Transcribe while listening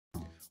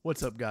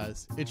What's up,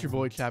 guys? It's your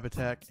boy Chap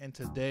Attack, and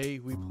today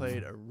we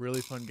played a really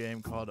fun game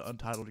called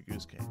Untitled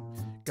Goose Game.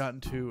 Got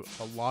into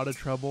a lot of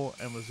trouble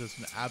and was just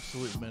an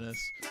absolute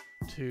menace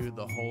to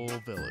the whole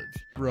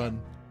village.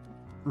 Run,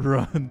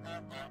 run,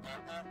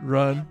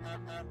 run,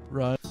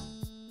 run.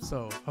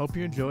 So, hope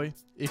you enjoy.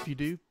 If you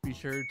do, be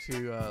sure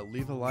to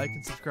leave a like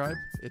and subscribe.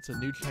 It's a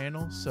new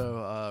channel,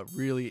 so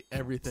really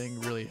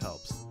everything really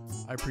helps.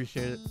 I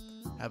appreciate it.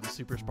 Have a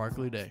super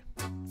sparkly day.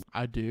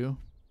 I do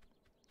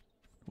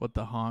what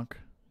the honk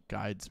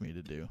guides me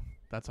to do.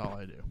 That's all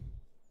I do.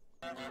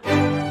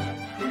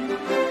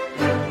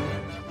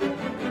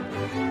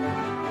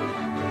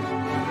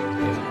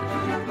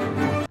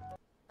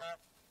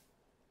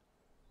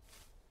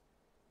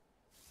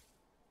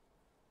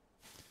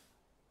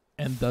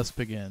 And thus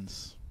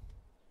begins.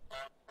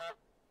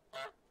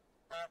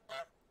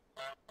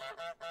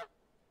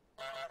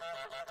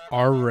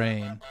 Our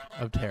reign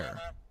of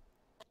terror.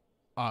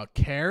 A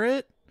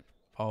carrot?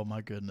 Oh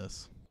my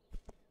goodness.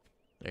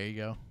 There you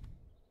go.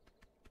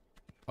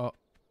 Oh.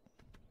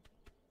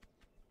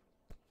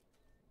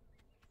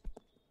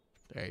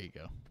 There you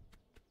go.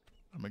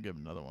 I'm going to give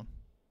him another one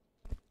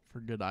for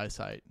good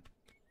eyesight.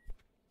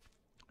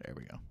 There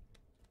we go.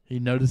 He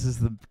notices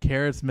the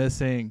carrot's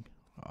missing.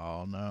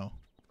 Oh no.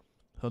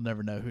 He'll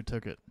never know who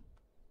took it.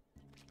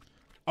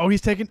 Oh,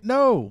 he's taking...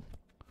 No!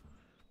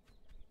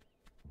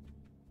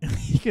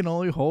 He can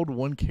only hold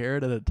one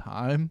carrot at a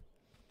time?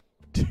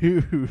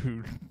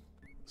 Dude.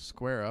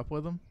 Square up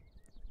with him?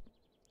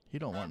 He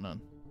don't want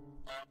none.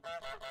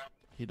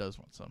 He does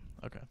want some.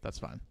 Okay, that's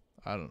fine.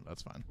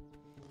 That's fine.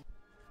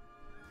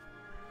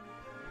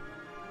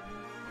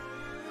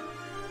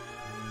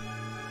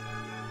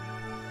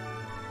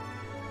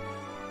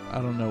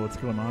 I don't know what's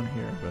going on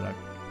here, but I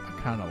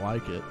kind of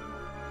like it.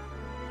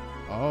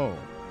 Oh.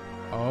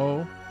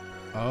 Oh.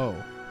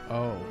 Oh.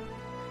 Oh.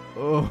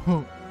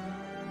 Oh.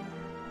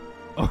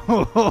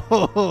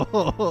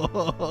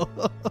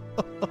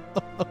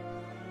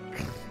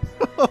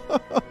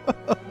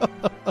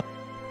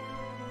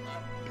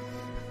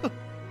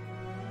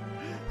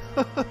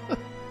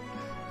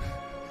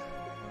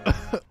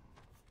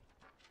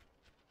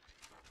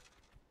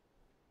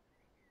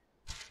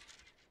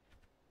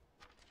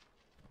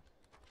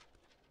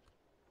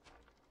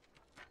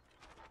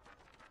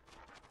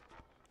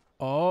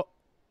 Oh.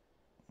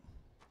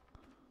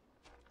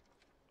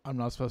 I'm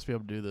not supposed to be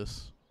able to do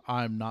this.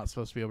 I'm not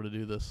supposed to be able to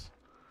do this.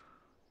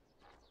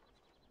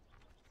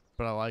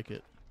 But I like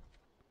it.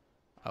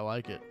 I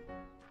like it.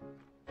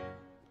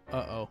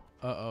 Uh-oh.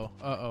 Uh-oh.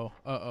 Uh-oh.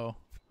 Uh-oh.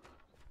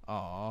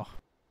 Aw.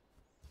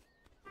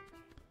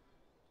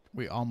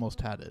 We almost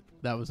had it.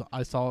 That was...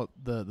 I saw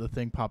the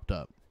thing popped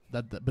up.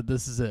 But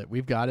this is it.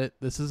 We've got it.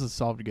 This is a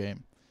solved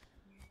game.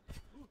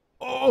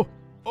 Oh!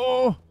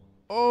 Oh!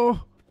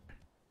 Oh!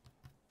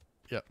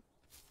 Yep.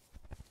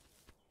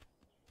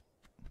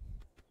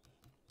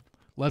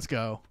 Let's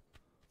go.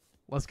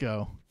 Let's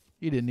go.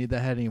 You didn't need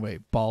that head anyway,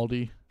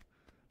 baldy.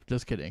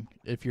 Just kidding.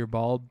 If you're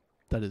bald,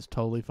 that is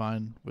totally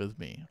fine with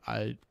me.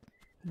 I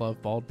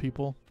love bald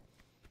people.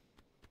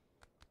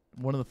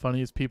 One of the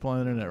funniest people on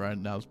the internet right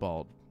now is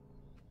bald.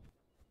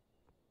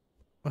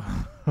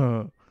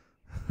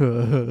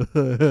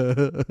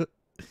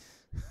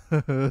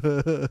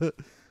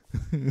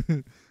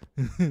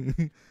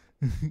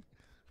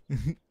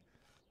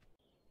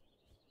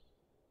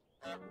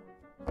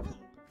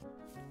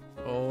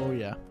 Oh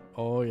yeah.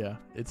 Oh yeah.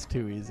 It's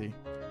too easy.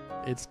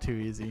 It's too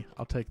easy.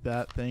 I'll take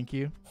that. Thank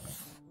you.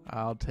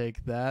 I'll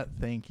take that.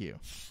 Thank you.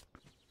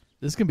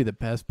 This is going to be the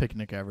best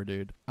picnic ever,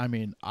 dude. I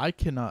mean, I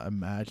cannot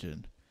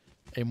imagine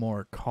a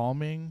more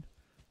calming,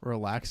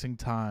 relaxing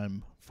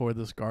time for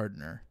this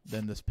gardener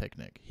than this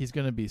picnic. He's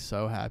going to be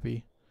so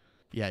happy.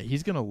 Yeah,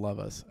 he's going to love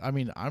us. I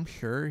mean, I'm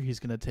sure he's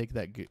going to take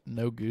that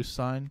no goose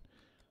sign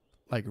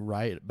like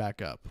right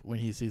back up when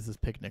he sees this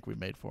picnic we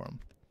made for him.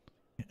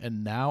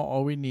 And now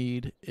all we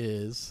need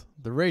is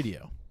the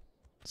radio.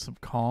 Some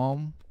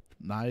calm,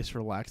 nice,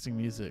 relaxing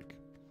music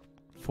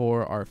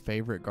for our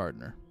favorite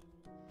gardener.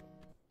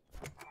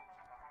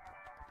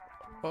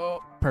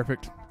 Oh,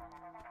 perfect.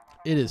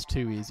 It is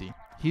too easy.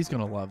 He's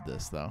going to love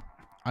this, though.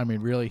 I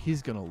mean, really,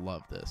 he's going to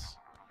love this.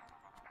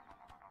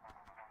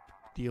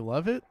 Do you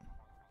love it?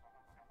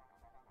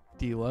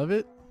 Do you love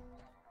it?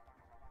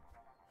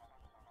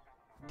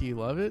 Do you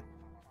love it?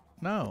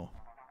 No.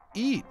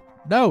 Eat.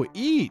 No,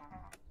 eat.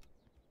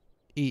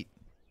 Eat.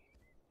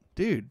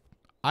 Dude,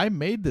 I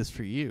made this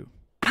for you.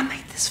 I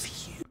made this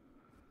for you.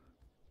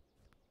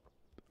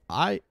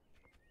 I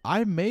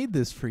made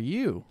this for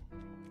you.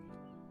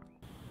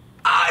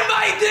 I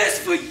made this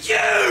for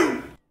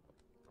you!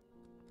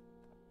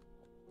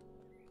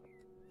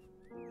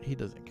 He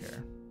doesn't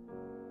care.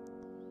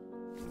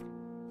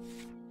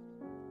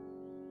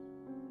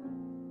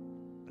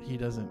 He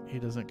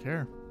doesn't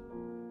care.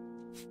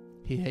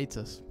 He hates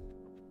us.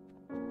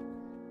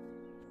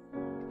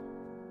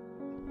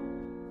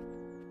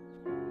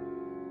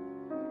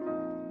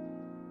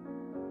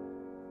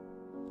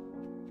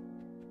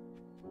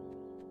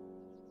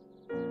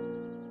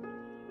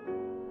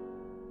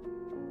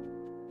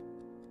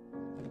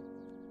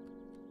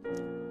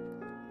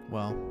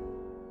 Well,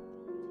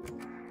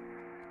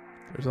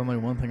 there's only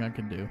one thing I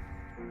can do.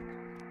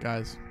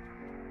 Guys,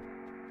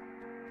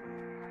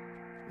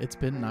 it's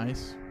been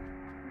nice.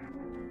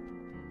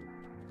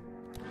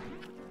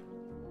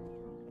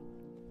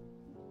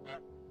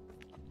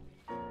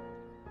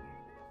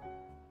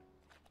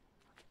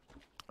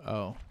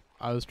 Oh,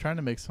 I was trying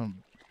to make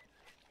some...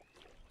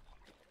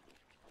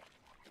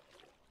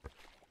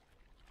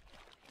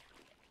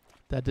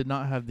 That did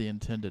not have the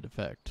intended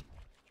effect.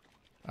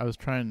 I was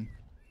trying...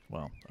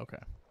 Well, okay.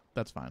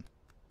 That's fine.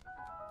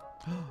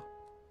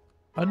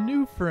 A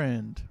new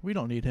friend. We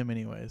don't need him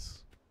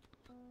anyways.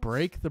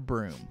 Break the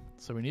broom.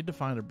 So we need to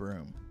find a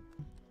broom.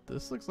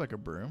 This looks like a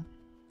broom.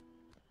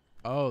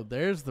 Oh,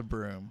 there's the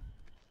broom.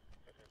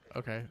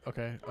 Okay,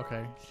 okay,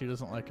 okay. She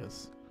doesn't like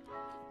us.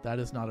 That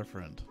is not a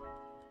friend.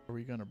 Are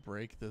we gonna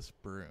break this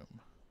broom?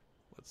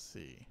 Let's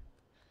see.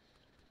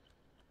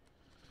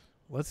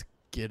 Let's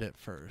get it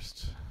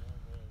first.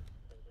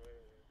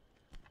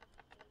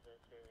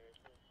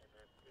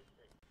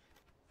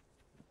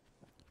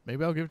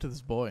 Maybe I'll give it to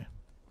this boy.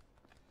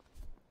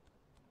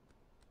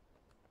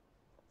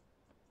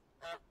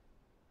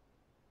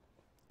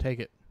 Take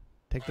it.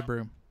 Take the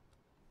broom.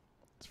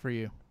 It's for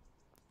you.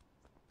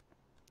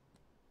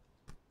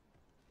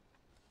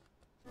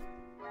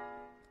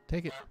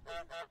 Take it.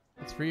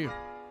 It's for you.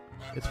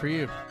 It's for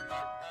you.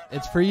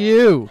 It's for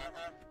you.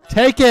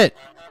 Take it.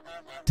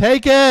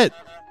 Take it.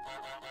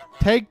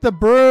 Take the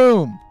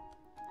broom.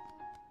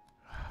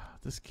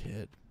 This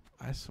kid,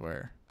 I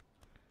swear.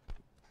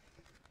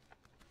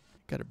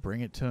 You gotta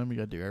bring it to him. You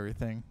gotta do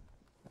everything.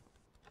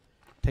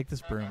 Take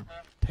this broom.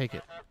 Take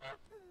it.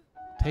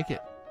 Take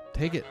it.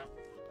 Take it.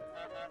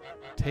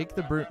 Take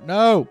the broom.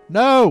 No.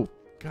 No.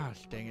 Gosh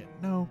dang it.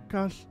 No.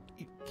 Gosh.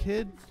 You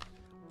kid.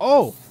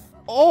 Oh.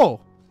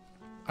 Oh.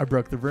 I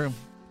broke the broom.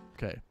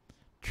 Okay.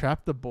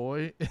 Trap the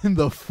boy in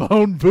the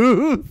phone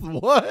booth.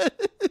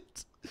 What?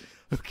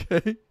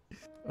 Okay.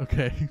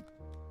 Okay.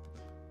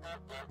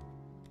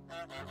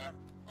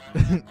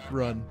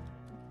 Run.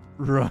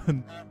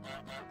 Run.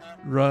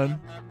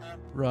 Run.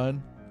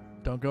 Run.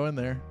 Don't go in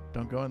there.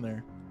 Don't go in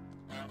there.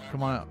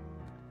 Come on out.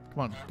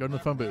 Come on. Go to the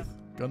phone booth.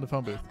 Go in the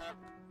phone booth.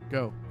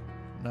 Go.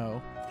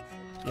 No.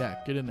 Yeah,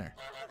 get in there.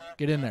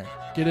 Get in there.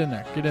 Get in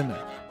there. Get in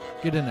there.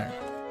 Get in there.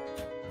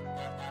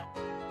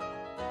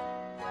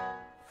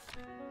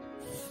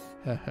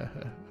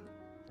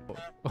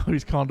 Oh,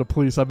 he's calling the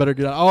police. I better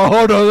get out.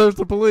 Oh, no, there's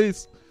the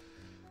police.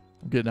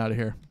 I'm getting out of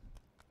here.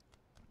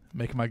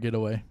 Making my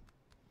getaway.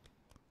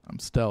 I'm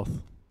stealth.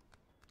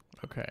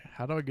 Okay,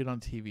 how do I get on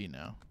TV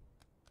now?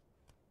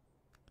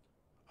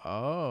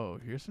 Oh,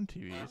 here's some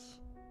TVs.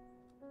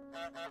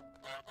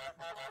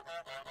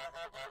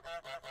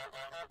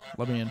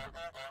 Let me in.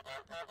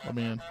 Let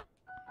me in.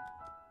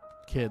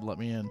 Kid, let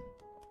me in.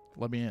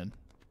 Let me in.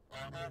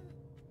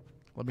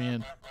 Let me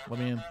in. Let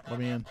me in. Let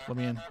me in. Let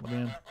me in. Let me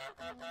in.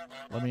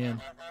 Let me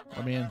in. Let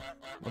me in.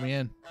 Let me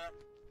in.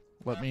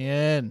 Let me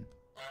in.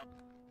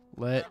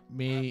 Let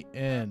me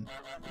in.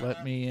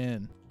 Let me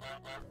in.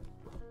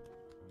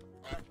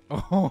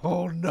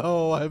 Oh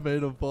no, I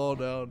made him fall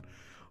down.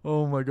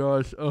 Oh my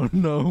gosh. Oh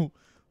no.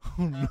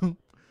 Oh no.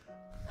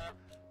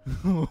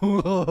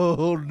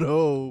 Oh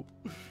no.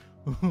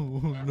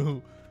 Oh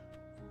no.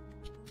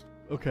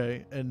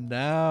 Okay, and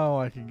now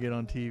I can get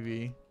on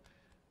TV.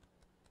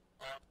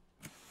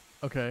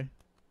 Okay.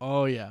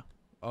 Oh yeah.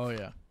 Oh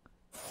yeah.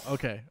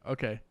 Okay.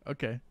 Okay.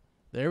 Okay.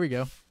 There we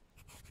go.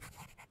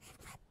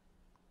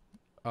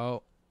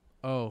 Oh.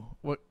 Oh.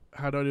 What?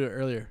 How did I do it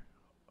earlier?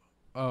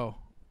 Oh.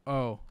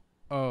 Oh.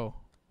 Oh.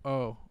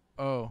 Oh.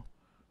 Oh.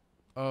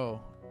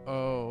 Oh.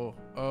 Oh.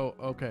 Oh.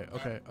 Okay.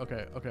 Okay.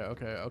 Okay. Okay.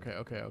 Okay. Okay.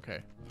 Okay.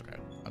 Okay. Okay.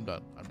 I'm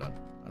done. I'm done.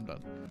 I'm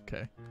done.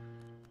 Okay.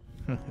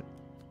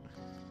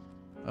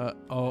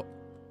 Oh.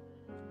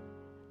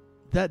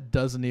 That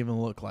doesn't even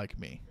look like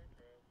me.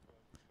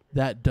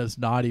 That does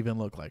not even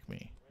look like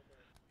me.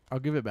 I'll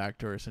give it back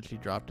to her since she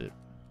dropped it.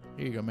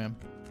 Here you go, ma'am.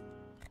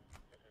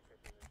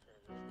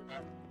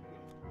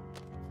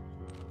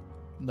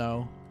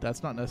 No,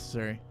 that's not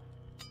necessary.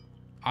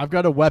 I've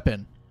got a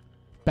weapon.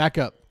 Back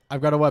up.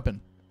 I've got a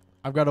weapon.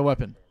 I've got a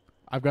weapon.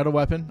 I've got a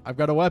weapon. I've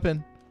got a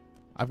weapon.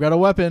 I've got a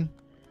weapon.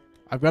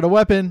 I've got a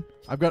weapon.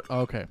 I've got... Oh,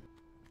 okay.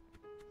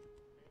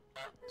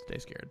 Stay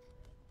scared.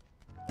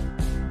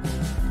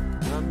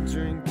 I'm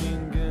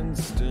drinking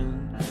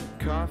instant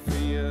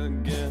coffee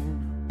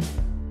again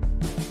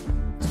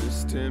to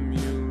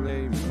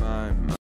stimulate my mind.